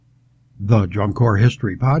The Drum Corps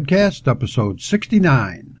History Podcast, Episode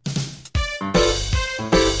 69.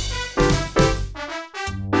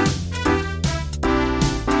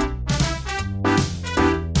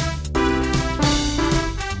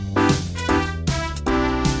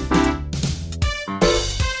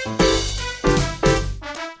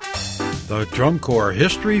 The Drum Corps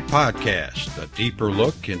History Podcast, a deeper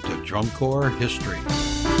look into Drum Corps history.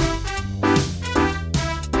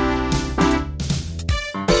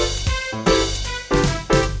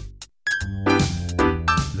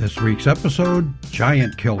 This week's episode,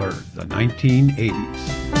 Giant Killer, the 1980s.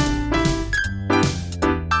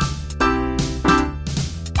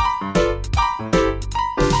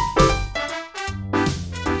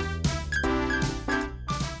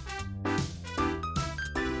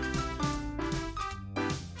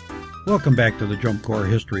 Welcome back to the Drum Corps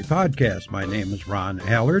History Podcast. My name is Ron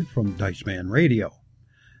Allard from Dice Man Radio.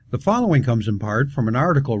 The following comes in part from an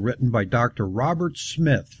article written by Dr. Robert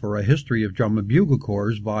Smith for A History of Drum and Bugle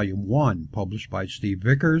Corps, Volume 1, published by Steve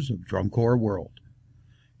Vickers of Drum Corps World.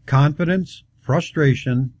 Confidence,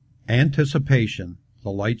 frustration, anticipation. The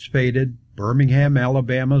lights faded. Birmingham,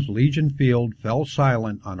 Alabama's Legion Field fell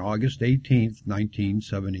silent on August 18,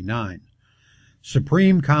 1979.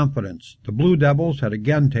 Supreme confidence. The Blue Devils had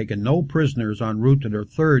again taken no prisoners en route to their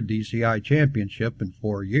third DCI championship in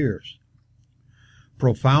 4 years.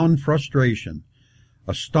 Profound frustration.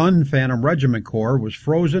 A stunned Phantom Regiment Corps was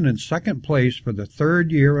frozen in second place for the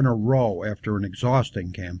third year in a row after an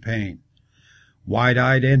exhausting campaign.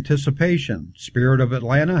 Wide-eyed anticipation. Spirit of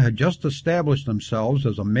Atlanta had just established themselves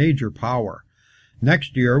as a major power.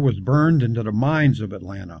 Next year was burned into the minds of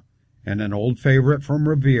Atlanta, and an old favorite from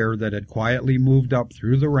Revere that had quietly moved up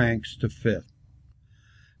through the ranks to fifth.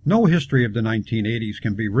 No history of the 1980s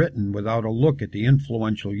can be written without a look at the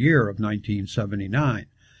influential year of 1979.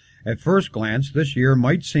 At first glance, this year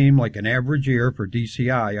might seem like an average year for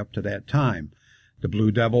DCI up to that time. The Blue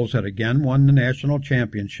Devils had again won the national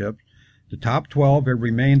championship. The top 12 had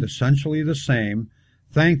remained essentially the same.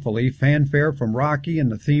 Thankfully, fanfare from Rocky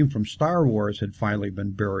and the theme from Star Wars had finally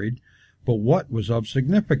been buried. But what was of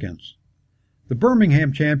significance? The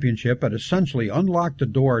Birmingham Championship had essentially unlocked the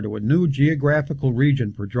door to a new geographical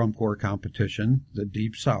region for Drum Corps competition, the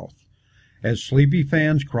Deep South. As sleepy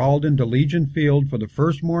fans crawled into Legion Field for the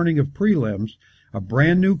first morning of prelims, a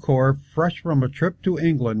brand new corps fresh from a trip to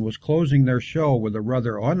England was closing their show with a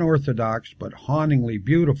rather unorthodox but hauntingly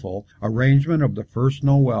beautiful arrangement of the First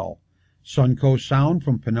Noel. Suncoast Sound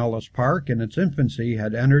from Pinellas Park in its infancy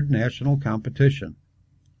had entered national competition.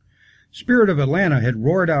 Spirit of Atlanta had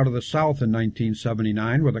roared out of the South in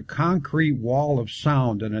 1979 with a concrete wall of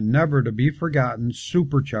sound and a never-to-be-forgotten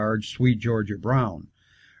supercharged Sweet Georgia Brown.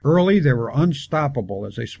 Early, they were unstoppable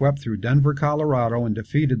as they swept through Denver, Colorado, and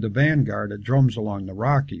defeated the vanguard at Drums Along the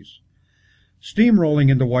Rockies.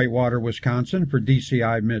 Steamrolling into Whitewater, Wisconsin for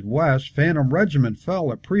DCI Midwest, Phantom Regiment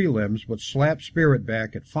fell at prelims but slapped Spirit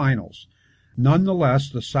back at finals. Nonetheless,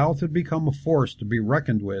 the South had become a force to be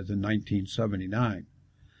reckoned with in 1979.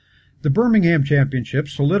 The Birmingham Championship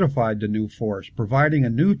solidified the new force, providing a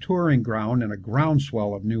new touring ground and a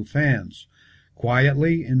groundswell of new fans.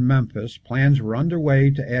 Quietly, in Memphis, plans were underway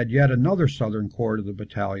to add yet another Southern Corps to the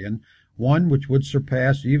battalion, one which would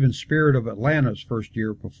surpass even Spirit of Atlanta's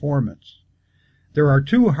first-year performance. There are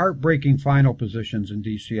two heartbreaking final positions in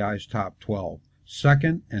DCI's top 12,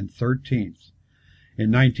 2nd and 13th. In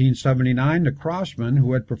 1979, the Crossmen,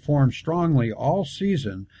 who had performed strongly all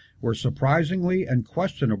season, were surprisingly and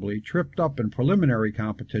questionably tripped up in preliminary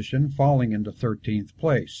competition, falling into 13th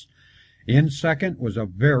place. In second was a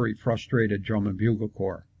very frustrated Drum and Bugle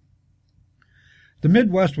Corps. The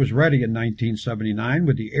Midwest was ready in 1979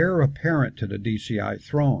 with the heir apparent to the DCI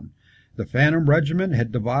throne. The Phantom Regiment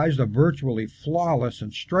had devised a virtually flawless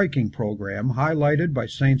and striking program highlighted by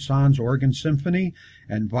Saint-Saëns Organ Symphony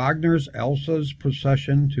and Wagner's Elsa's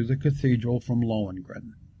procession to the cathedral from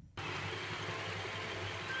Lohengrin.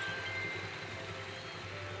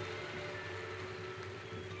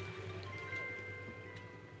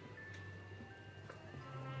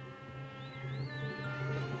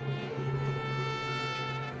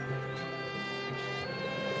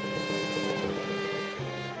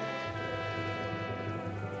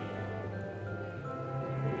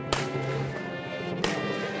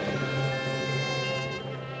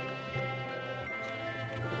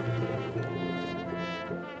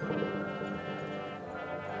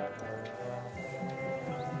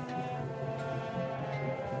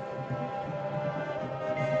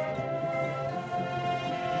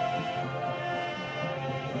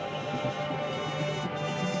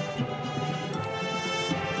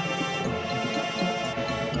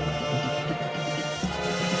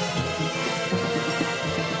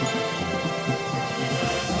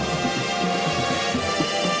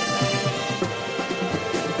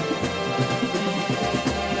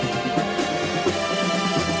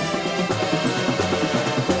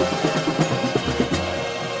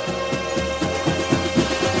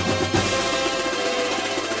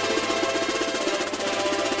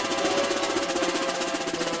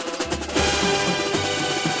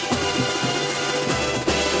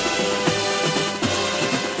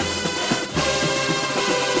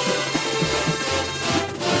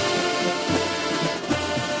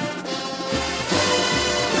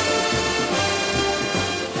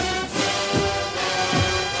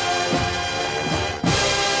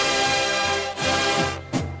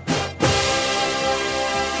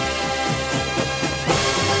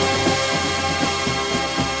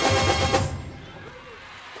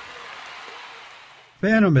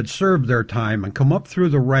 Phantom had served their time and come up through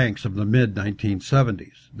the ranks of the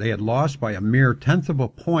mid-1970s. They had lost by a mere tenth of a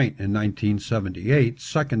point in 1978,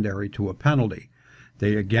 secondary to a penalty.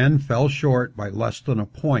 They again fell short by less than a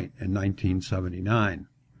point in 1979.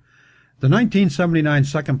 The 1979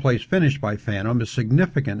 second-place finish by Phantom is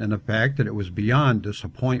significant in the fact that it was beyond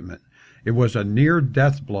disappointment. It was a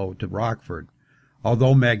near-death blow to Rockford.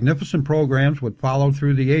 Although magnificent programs would follow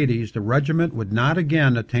through the 80s, the regiment would not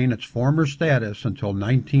again attain its former status until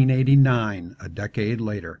 1989, a decade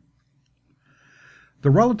later.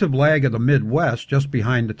 The relative lag of the Midwest, just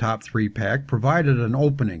behind the top three pack, provided an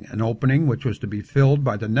opening which was to be filled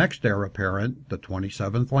by the next heir apparent, the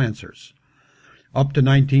 27th Lancers. Up to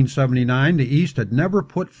 1979, the East had never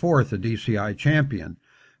put forth a DCI champion.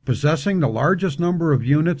 Possessing the largest number of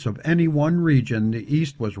units of any one region, the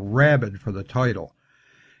East was rabid for the title.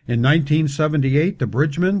 In 1978, the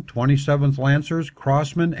Bridgemen, 27th Lancers,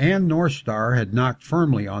 Crossmen, and North Star had knocked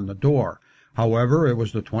firmly on the door. However, it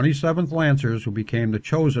was the 27th Lancers who became the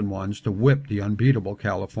chosen ones to whip the unbeatable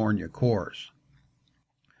California Corps.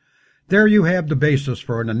 There you have the basis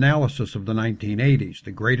for an analysis of the 1980s,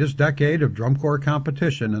 the greatest decade of drum corps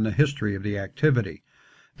competition in the history of the activity.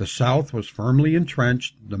 The South was firmly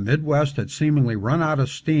entrenched, the Midwest had seemingly run out of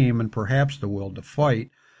steam and perhaps the will to fight,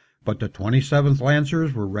 but the 27th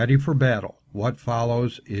Lancers were ready for battle. What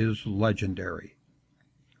follows is legendary.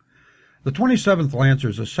 The 27th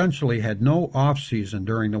Lancers essentially had no off-season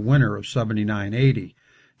during the winter of 79-80.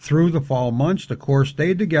 Through the fall months, the Corps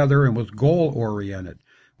stayed together and was goal-oriented,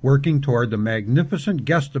 working toward the magnificent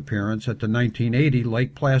guest appearance at the 1980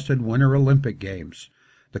 Lake Placid Winter Olympic Games.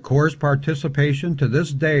 The Corps' participation to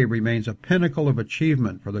this day remains a pinnacle of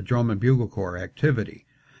achievement for the Drum and Bugle Corps activity.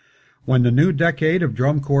 When the new decade of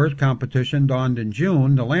Drum Corps competition dawned in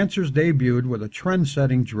June, the Lancers debuted with a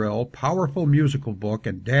trend-setting drill, powerful musical book,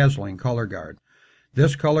 and dazzling color guard.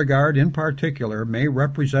 This color guard in particular may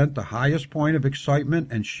represent the highest point of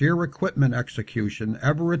excitement and sheer equipment execution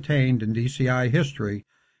ever attained in DCI history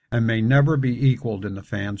and may never be equaled in the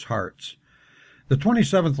fans' hearts. The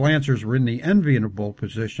 27th Lancers were in the enviable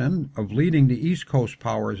position of leading the East Coast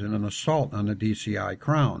powers in an assault on the DCI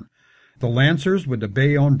crown. The Lancers, with the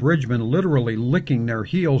Bayonne Bridgemen literally licking their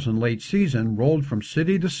heels in late season, rolled from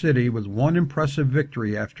city to city with one impressive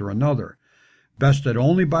victory after another. Bested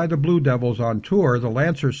only by the Blue Devils on tour, the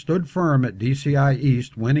Lancers stood firm at DCI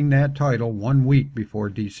East, winning that title 1 week before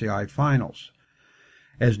DCI Finals.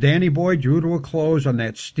 As Danny Boy drew to a close on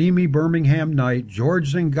that steamy Birmingham night,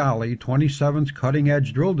 George Zingali, 27th's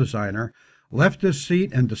cutting-edge drill designer, left his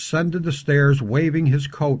seat and descended the stairs waving his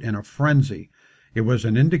coat in a frenzy. It was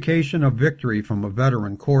an indication of victory from a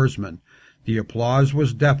veteran corpsman. The applause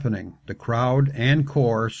was deafening. The crowd and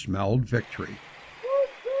corps smelled victory.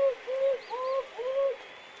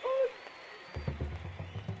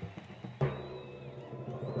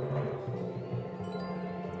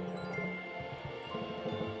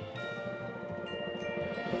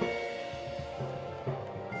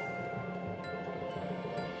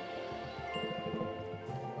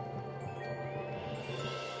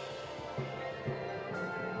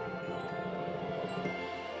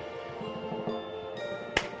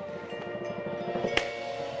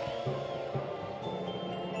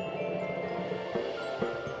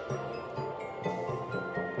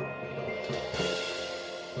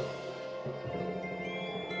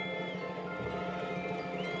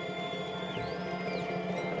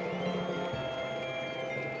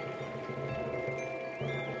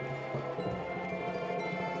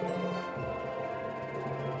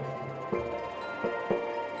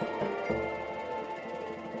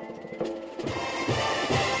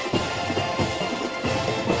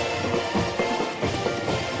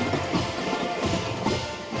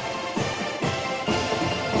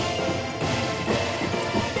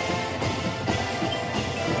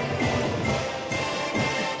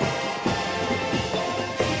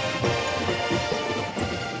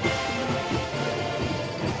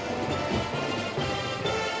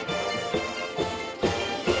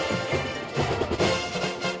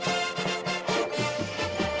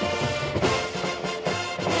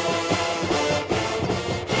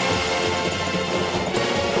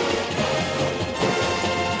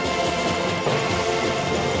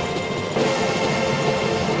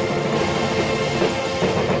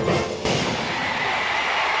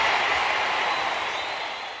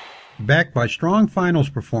 Backed by strong finals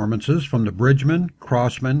performances from the Bridgemen,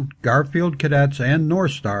 Crossmen, Garfield Cadets, and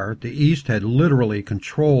North Star, the East had literally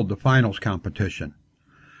controlled the finals competition.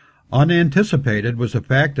 Unanticipated was the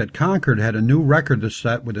fact that Concord had a new record to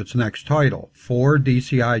set with its next title, 4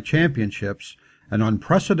 DCI championships, an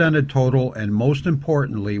unprecedented total, and most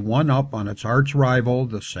importantly, one up on its arch-rival,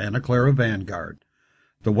 the Santa Clara Vanguard.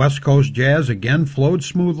 The West Coast Jazz again flowed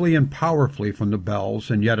smoothly and powerfully from the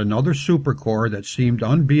bells, and yet another supercorps that seemed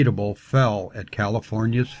unbeatable fell at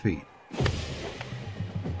California's feet.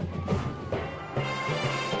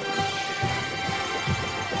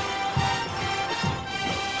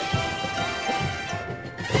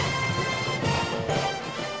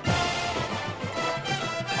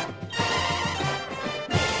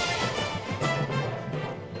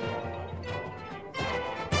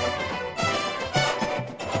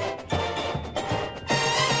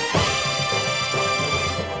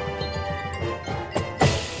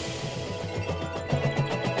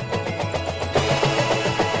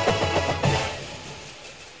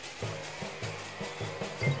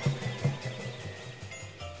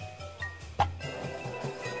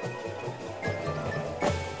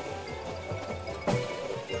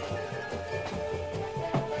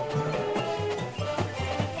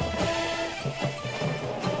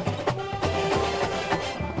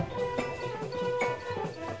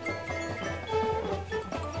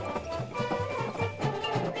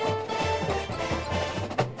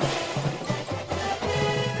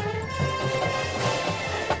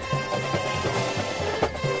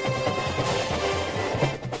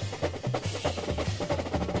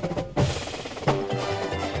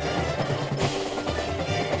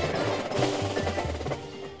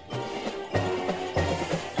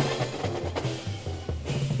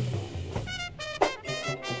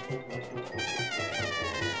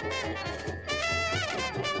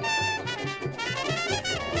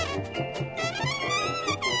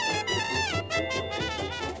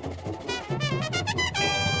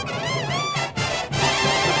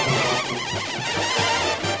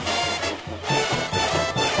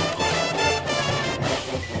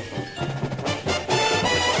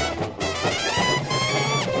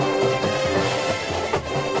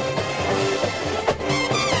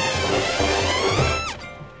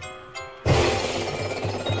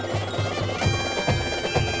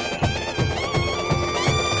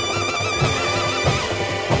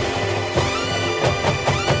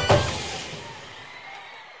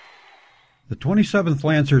 The 27th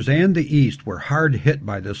Lancers and the East were hard hit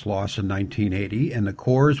by this loss in 1980, and the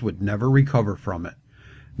Corps would never recover from it.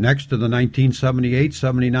 Next to the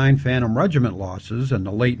 1978-79 Phantom Regiment losses and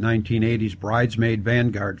the late 1980s Bridesmaid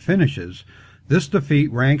Vanguard finishes, this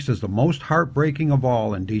defeat ranks as the most heartbreaking of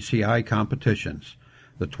all in DCI competitions.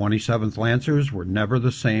 The 27th Lancers were never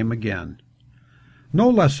the same again. No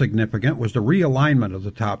less significant was the realignment of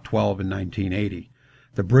the top 12 in 1980.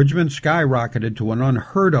 The Bridgemen skyrocketed to an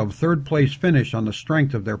unheard-of third-place finish on the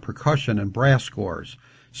strength of their percussion and brass scores.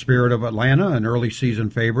 Spirit of Atlanta, an early season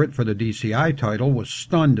favorite for the DCI title, was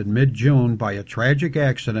stunned in mid-June by a tragic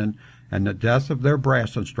accident and the death of their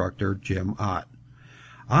brass instructor, Jim Ott.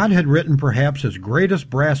 Ott had written perhaps his greatest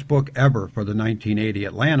brass book ever for the 1980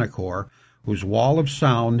 Atlanta Corps, whose wall of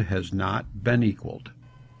sound has not been equaled.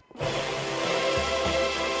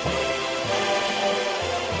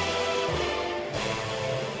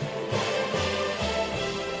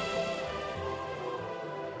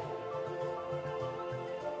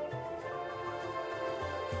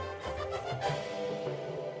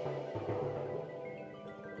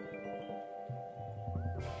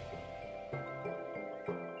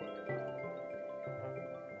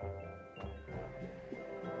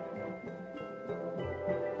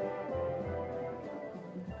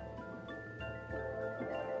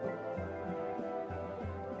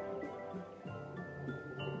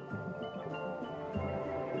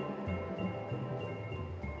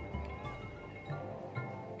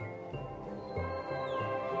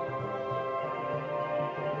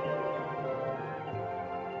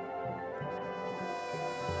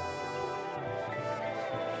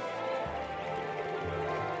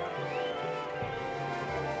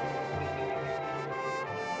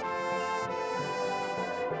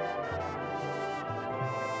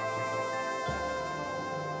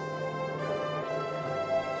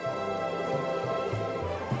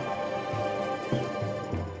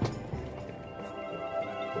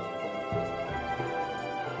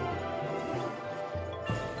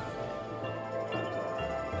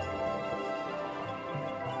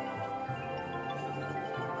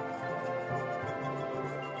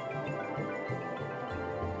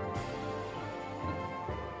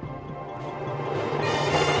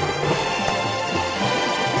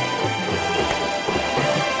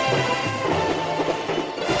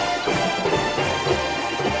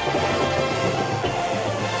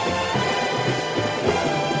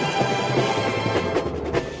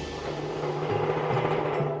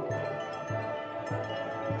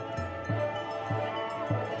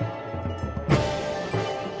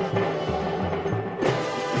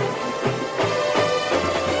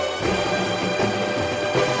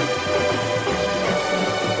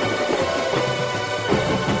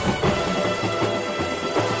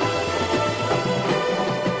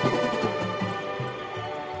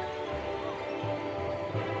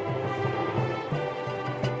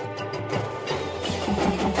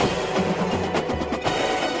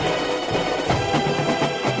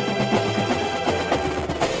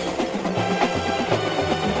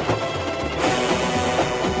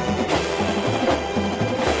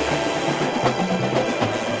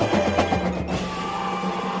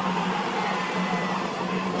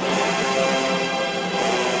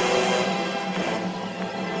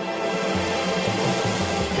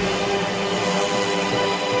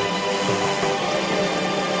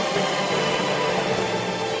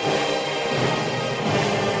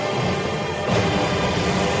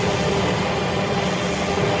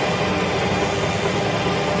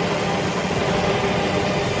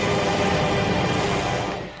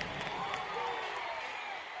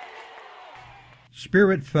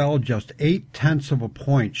 Spirit fell just 0.8 of a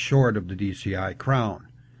point short of the DCI crown.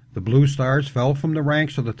 The Blue Stars fell from the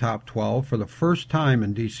ranks of the top 12 for the first time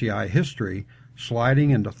in DCI history, sliding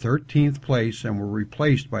into 13th place, and were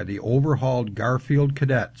replaced by the overhauled Garfield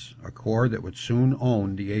Cadets, a corps that would soon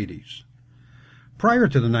own the 80s. Prior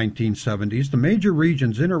to the 1970s, the major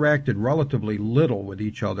regions interacted relatively little with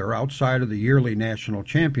each other outside of the yearly national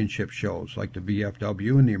championship shows like the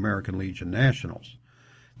VFW and the American Legion Nationals.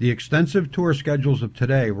 The extensive tour schedules of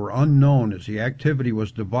today were unknown as the activity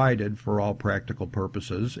was divided, for all practical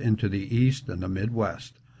purposes, into the East and the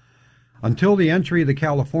Midwest. Until the entry of the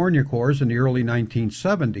California Corps in the early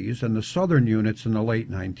 1970s and the Southern units in the late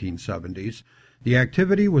 1970s, the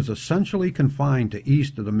activity was essentially confined to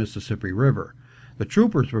east of the Mississippi River. The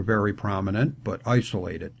troopers were very prominent, but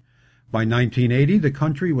isolated. By 1980, the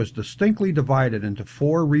country was distinctly divided into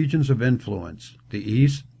 4 regions of influence: the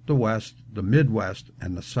East, the West, the Midwest,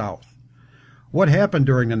 and the South. What happened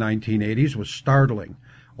during the 1980s was startling.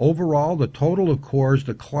 Overall, the total of corps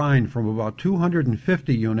declined from about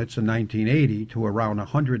 250 units in 1980 to around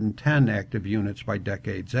 110 active units by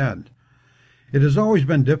decade's end. It has always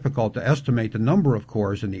been difficult to estimate the number of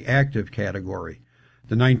corps in the active category.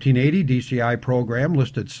 The 1980 DCI program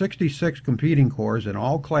listed 66 competing corps in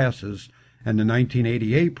all classes, and the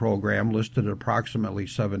 1988 program listed approximately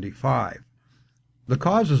 75. The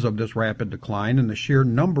causes of this rapid decline and the sheer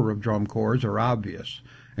number of drum corps are obvious,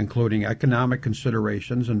 including economic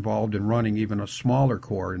considerations involved in running even a smaller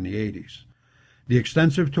corps in the 80s. The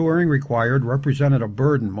extensive touring required represented a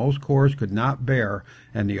burden most corps could not bear,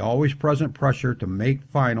 and the always present pressure to make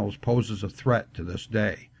finals poses a threat to this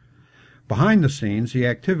day. Behind the scenes, the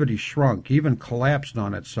activity shrunk, even collapsed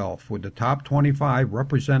on itself, with the top 25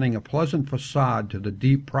 representing a pleasant facade to the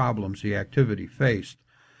deep problems the activity faced.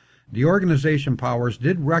 The organization powers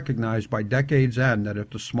did recognize by decade's end that if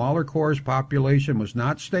the smaller corps' population was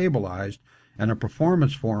not stabilized and a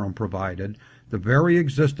performance forum provided, the very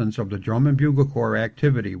existence of the Drum and Bugle Corps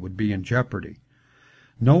activity would be in jeopardy.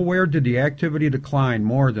 Nowhere did the activity decline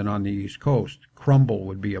more than on the East Coast. Crumble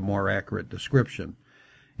would be a more accurate description.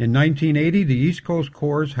 In 1980, the East Coast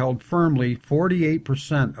Corps held firmly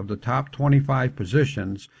 48% of the top 25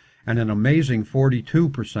 positions and an amazing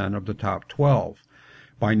 42% of the top 12.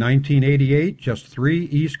 By 1988, just 3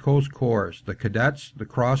 East Coast Corps, the Cadets, the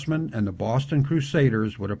Crossmen, and the Boston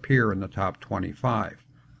Crusaders, would appear in the top 25.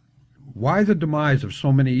 Why the demise of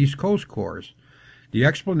so many East Coast Corps? The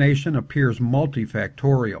explanation appears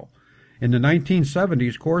multifactorial. In the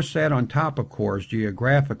 1970s, corps sat on top of corps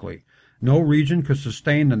geographically. No region could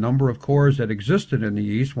sustain the number of corps that existed in the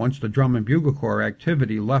East once the Drum and Bugle Corps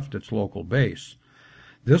activity left its local base.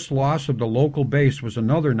 This loss of the local base was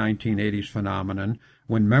another 1980s phenomenon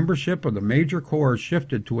when membership of the major corps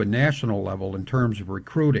shifted to a national level in terms of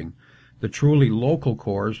recruiting. The truly local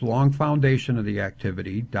corps' long foundation of the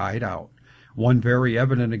activity died out. One very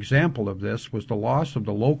evident example of this was the loss of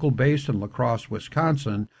the local base in La Crosse,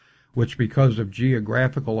 Wisconsin, which because of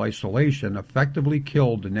geographical isolation effectively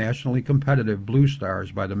killed the nationally competitive Blue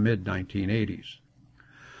Stars by the mid-1980s.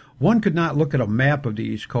 One could not look at a map of the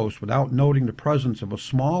East Coast without noting the presence of a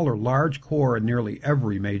small or large corps in nearly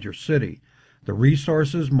every major city. The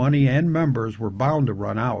resources, money, and members were bound to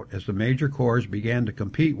run out as the major corps began to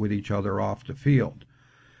compete with each other off the field.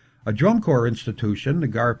 A drum corps institution, the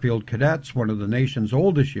Garfield Cadets, one of the nation's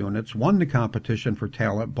oldest units, won the competition for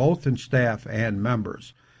talent both in staff and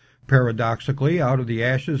members. Paradoxically, out of the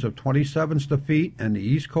ashes of 27's defeat and the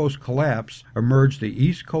East Coast collapse emerged the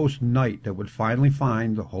East Coast Knight that would finally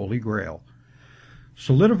find the Holy Grail.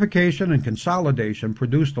 Solidification and consolidation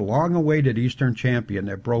produced a long-awaited Eastern champion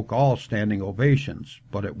that broke all standing ovations,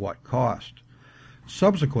 but at what cost?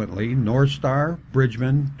 Subsequently, North Star,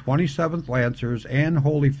 Bridgman, 27th Lancers, and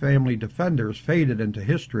Holy Family Defenders faded into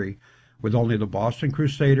history, with only the Boston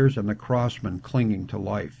Crusaders and the Crossmen clinging to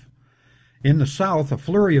life. In the South, a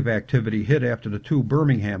flurry of activity hit after the 2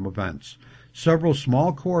 Birmingham events. Several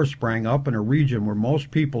small corps sprang up in a region where most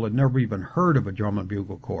people had never even heard of a Drum and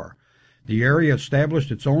Bugle Corps. The area established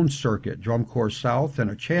its own circuit, Drum Corps South, and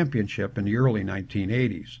a championship in the early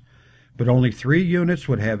 1980s. But only 3 units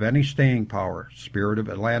would have any staying power: Spirit of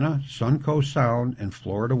Atlanta, Suncoast Sound, and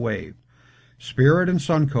Florida Wave. Spirit and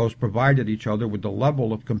Suncoast provided each other with the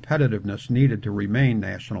level of competitiveness needed to remain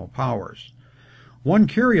national powers. One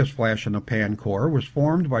curious flash-in-the-pan corps was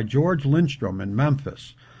formed by George Lindstrom in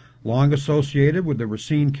Memphis. Long associated with the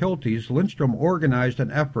Racine Kilties, Lindstrom organized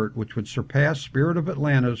an effort which would surpass Spirit of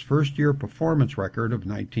Atlanta's first-year performance record of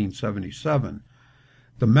 1977.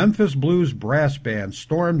 The Memphis Blues Brass Band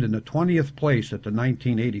stormed into 20th place at the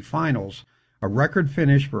 1980 finals, a record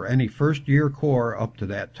finish for any first-year corps up to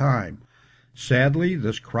that time. Sadly,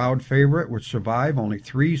 this crowd favorite would survive only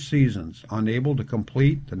 3 seasons, unable to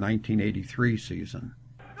complete the 1983 season.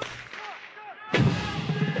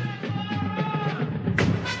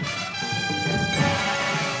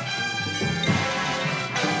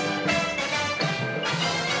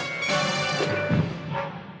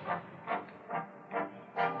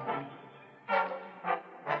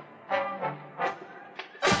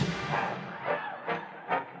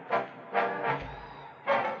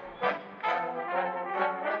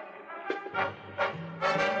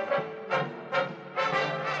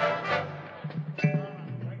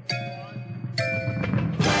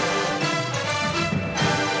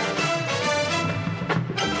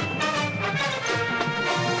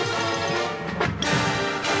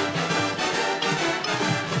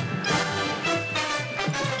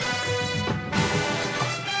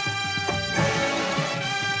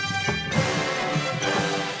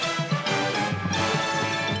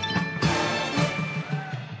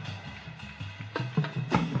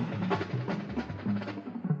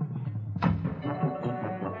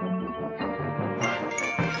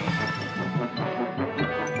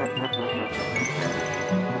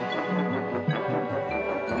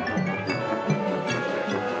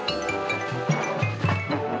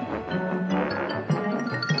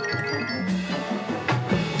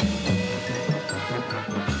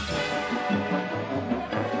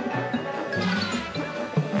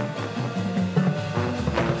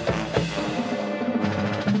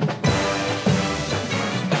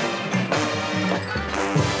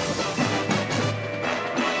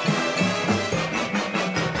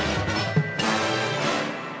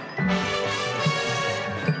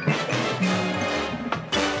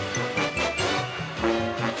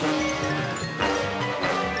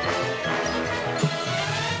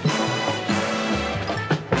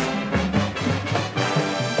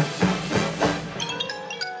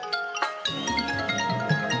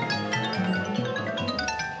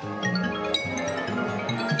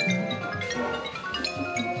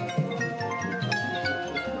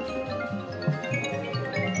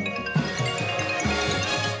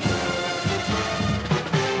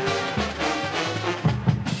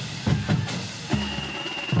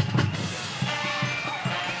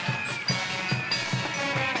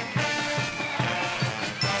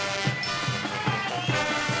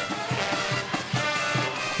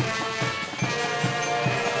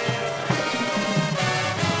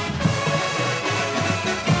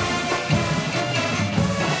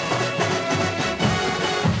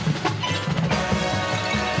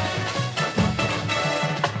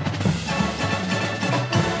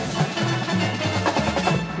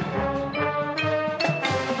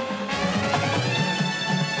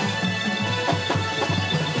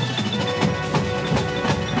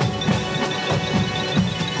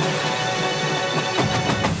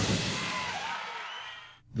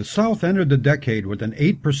 The South entered the decade with an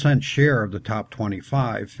 8% share of the top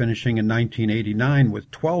 25, finishing in 1989 with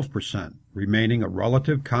 12%, remaining a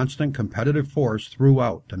relative constant competitive force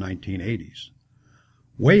throughout the 1980s.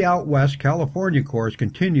 Way out west, California Corps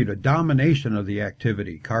continued a domination of the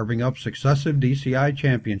activity, carving up successive DCI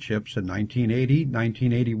championships in 1980,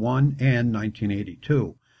 1981, and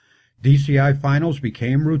 1982. DCI finals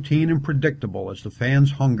became routine and predictable as the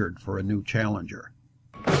fans hungered for a new challenger.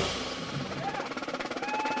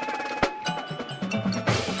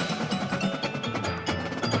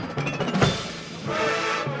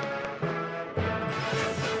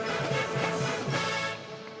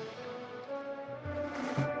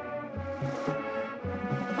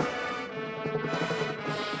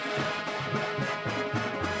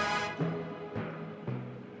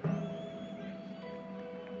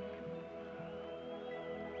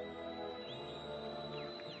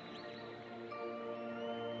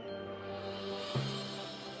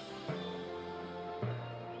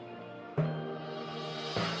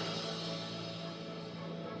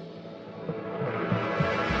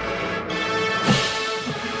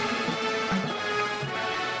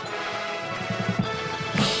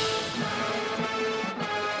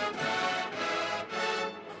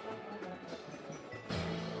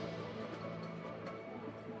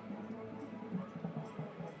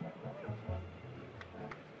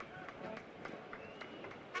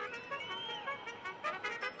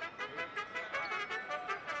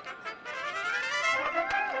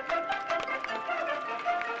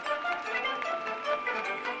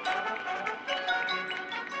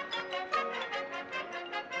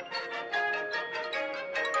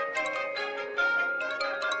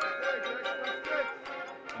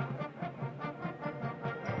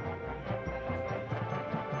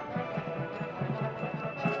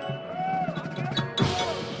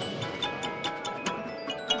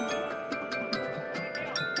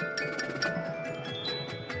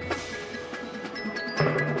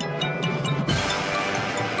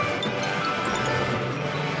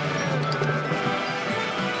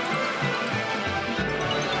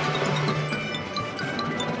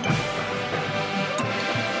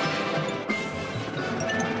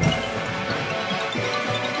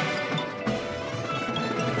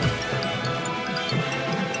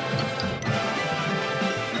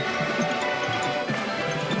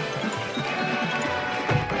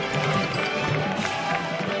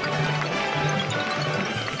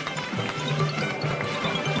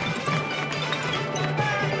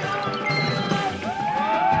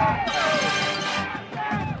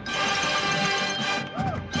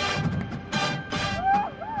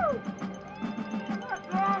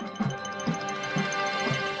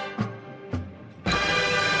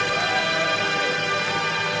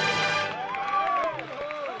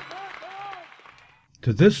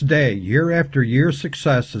 To this day, year after year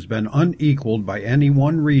success has been unequaled by any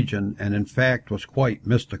one region and in fact was quite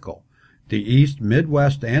mystical. The East,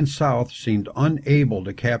 Midwest, and South seemed unable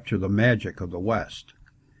to capture the magic of the West.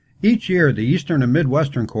 Each year, the Eastern and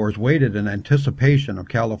Midwestern Corps waited in anticipation of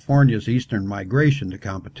California's eastern migration to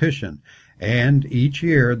competition, and each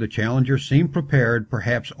year the challengers seemed prepared,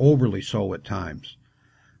 perhaps overly so at times.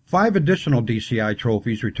 5 additional DCI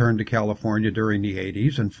trophies returned to California during the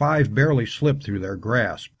 80s, and 5 barely slipped through their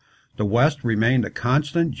grasp. The West remained a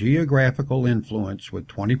constant geographical influence, with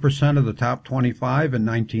 20% of the top 25 in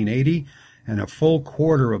 1980 and a full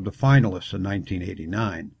quarter of the finalists in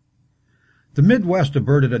 1989. The Midwest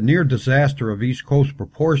averted a near disaster of East Coast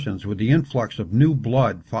proportions with the influx of new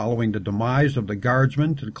blood following the demise of the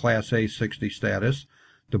Guardsmen to Class A 60 status,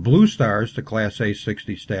 the Blue Stars to Class A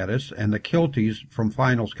 60 status, and the Kilties from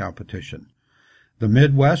finals competition. The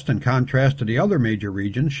Midwest, in contrast to the other major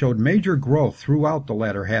regions, showed major growth throughout the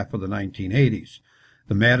latter half of the 1980s.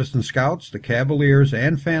 The Madison Scouts, the Cavaliers,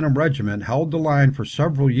 and Phantom Regiment held the line for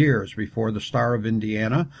several years before the Star of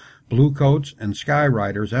Indiana, Bluecoats, and Sky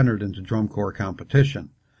Riders entered into Drum Corps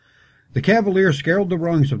competition. The Cavaliers scaled the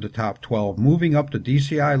rungs of the top 12, moving up the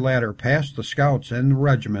DCI ladder past the Scouts and the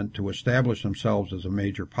Regiment to establish themselves as a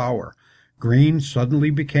major power. Green suddenly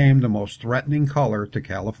became the most threatening color to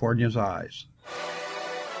California's eyes.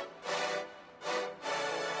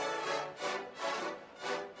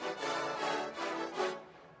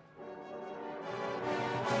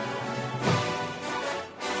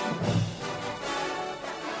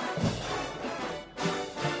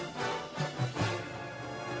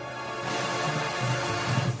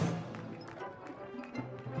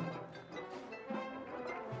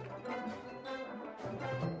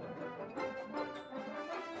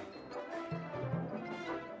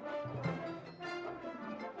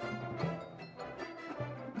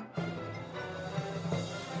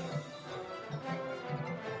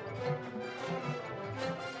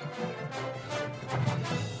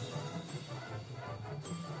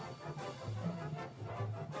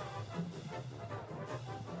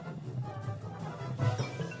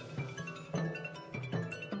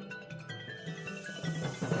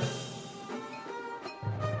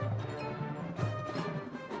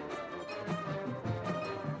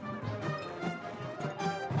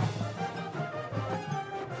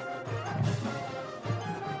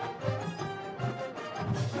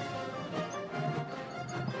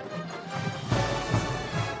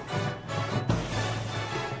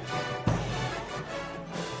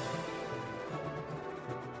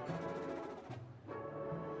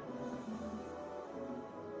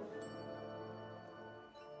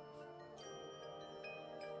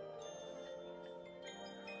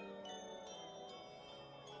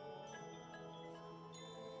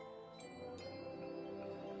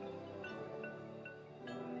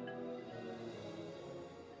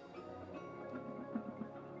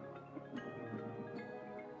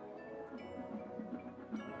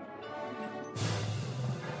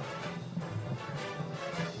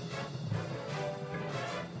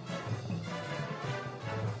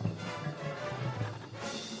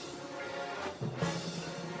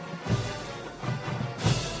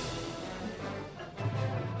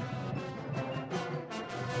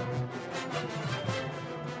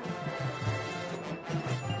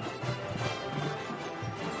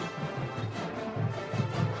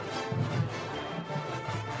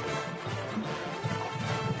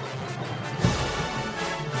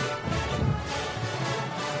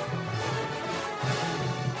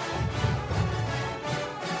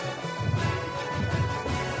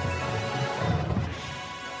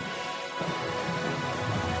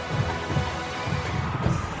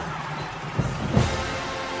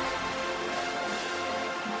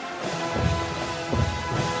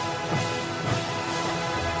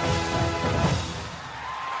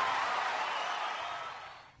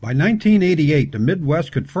 By 1988, the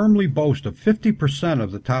Midwest could firmly boast of 50%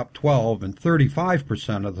 of the top 12 and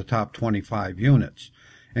 35% of the top 25 units.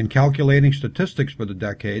 In calculating statistics for the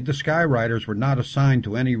decade, the Skyriders were not assigned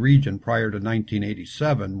to any region prior to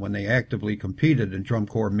 1987 when they actively competed in Drum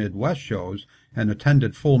Corps Midwest shows and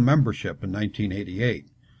attended full membership in 1988.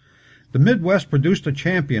 The Midwest produced a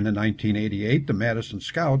champion in 1988, the Madison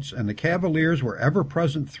Scouts, and the Cavaliers were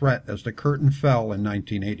ever-present threat as the curtain fell in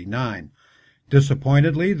 1989.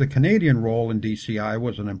 Disappointedly, the Canadian role in DCI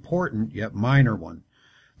was an important yet minor one.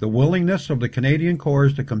 The willingness of the Canadian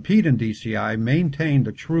Corps to compete in DCI maintained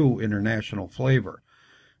a true international flavor.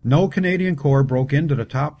 No Canadian Corps broke into the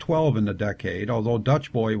top 12 in the decade, although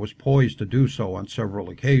Dutch Boy was poised to do so on several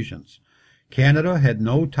occasions. Canada had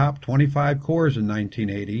no top 25 corps in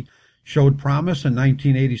 1980, showed promise in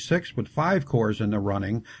 1986 with 5 corps in the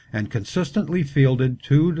running, and consistently fielded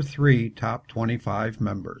 2 to 3 top 25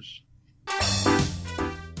 members.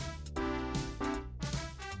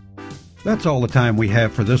 That's all the time we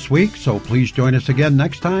have for this week, so please join us again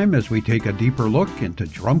next time as we take a deeper look into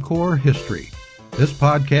Drum Corps history. This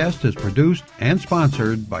podcast is produced and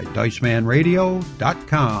sponsored by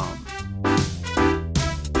DiceManRadio.com.